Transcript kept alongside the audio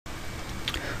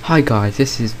Hi guys,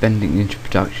 this is Benedict Ninja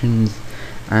Productions,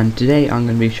 and today I'm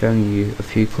going to be showing you a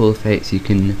few cool effects you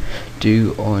can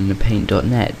do on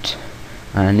Paint.net,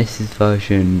 and this is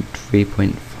version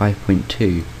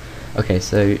 3.5.2. Okay,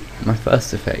 so my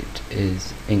first effect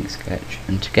is Ink Sketch,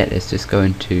 and to get this just go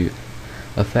into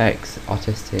Effects,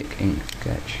 Artistic Ink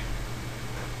Sketch,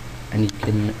 and you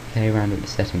can play around with the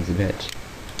settings a bit,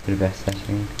 the best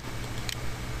setting,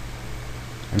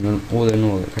 and then all in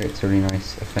all it creates a really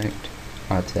nice effect,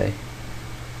 I'd say.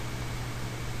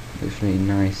 Looks really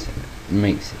nice,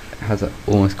 has an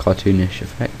almost cartoonish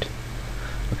effect.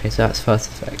 Okay, so that's first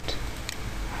effect.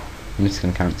 I'm just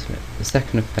going to cancel it. The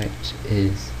second effect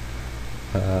is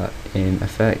in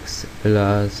Effects,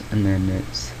 Blurs, and then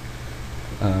it's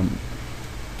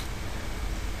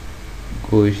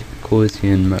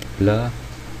Gaussian Blur,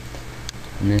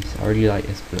 and this, I really like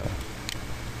this blur.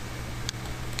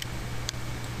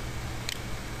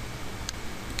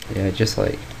 Yeah, just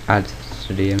like add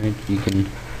to the image.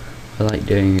 What I like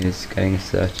doing is getting a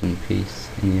certain piece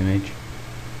in the image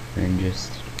and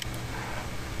just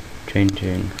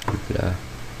changing the blur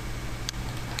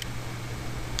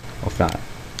of that.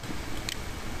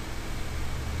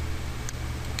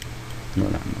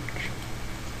 Not that much.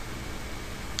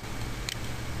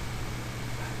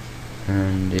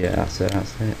 And yeah, that's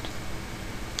it.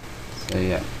 So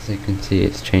yeah, as you can see,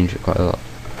 it's changed it quite a lot.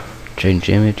 Change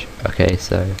the image. Okay,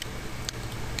 so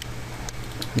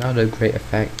another great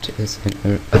effect is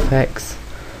in Effects,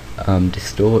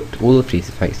 Distort. All of these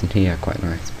effects in here are quite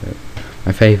nice, but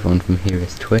my favourite one from here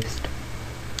is Twist.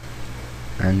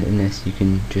 And in this you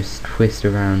can just twist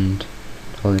around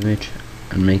the whole image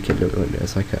and make it look like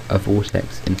there's like a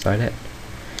vortex inside it.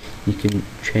 You can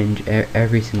change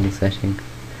every single setting,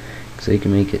 so you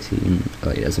can make it seem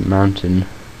like there's a mountain,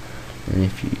 and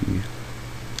if you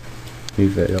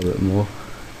move it a little bit more,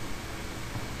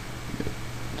 it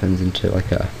turns into like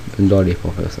a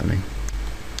lollipop or something.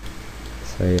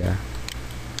 So yeah,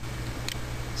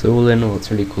 so all in all it's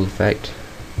a really cool effect,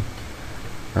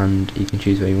 and you can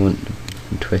choose where you want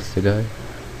the twist to go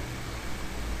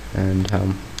and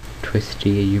how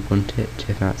twisty you want it,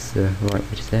 if that's the right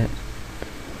way to say it.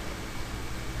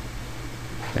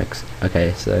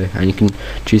 Okay, so, and you can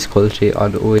choose quality.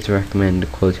 I'd always recommend the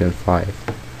quality on 5,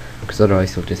 because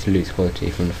otherwise you'll just lose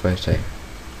quality from the photo.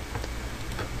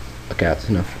 Okay, that's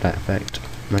enough of that effect.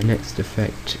 My next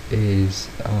effect is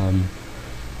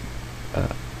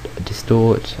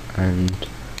Distort and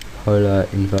Polar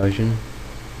Inversion.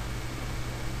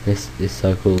 This is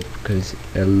so cool because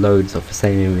it loads of the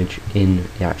same image in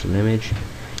the actual image.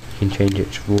 You can change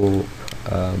it to warp,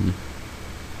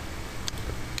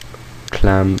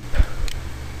 clamp,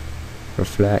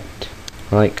 reflect.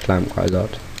 I like clamp quite a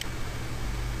lot.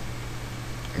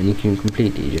 And you can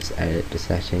completely just edit the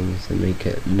settings and make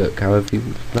it look however you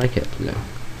would like it to look.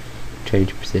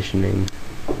 Change positioning,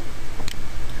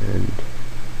 and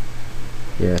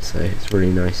yeah, so it's a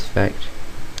really nice effect.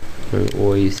 So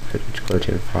always put the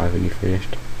quality on 5 when you're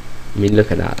finished. I mean,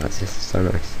 look at that, that's just so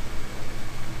nice.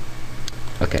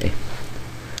 Okay,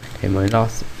 my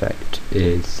last effect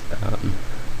is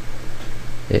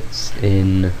it's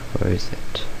in, where is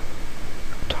it?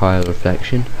 Tile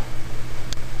Reflection.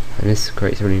 And this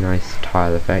creates a really nice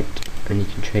tile effect, and you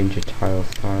can change your tile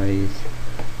size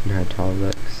and how tile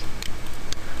looks.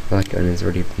 I like it when it's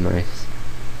really nice.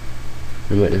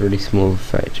 And with a really small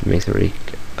effect, it makes a really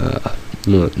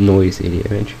noisy the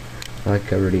image. I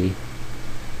like a really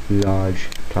large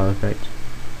tile effect.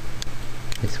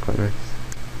 It's quite nice.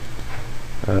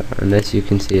 And as you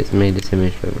can see, it's made this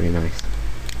image look really nice.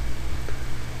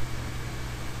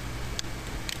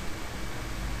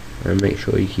 And make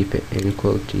sure you keep it in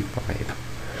quality 5.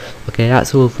 Okay,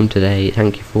 that's all from today.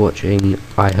 Thank you for watching.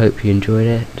 I hope you enjoyed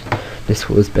it. This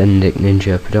was Benedict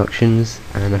Ninja Productions,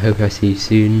 and I hope I see you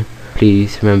soon.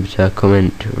 Please remember to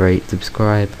comment, rate,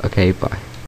 subscribe. Okay, bye.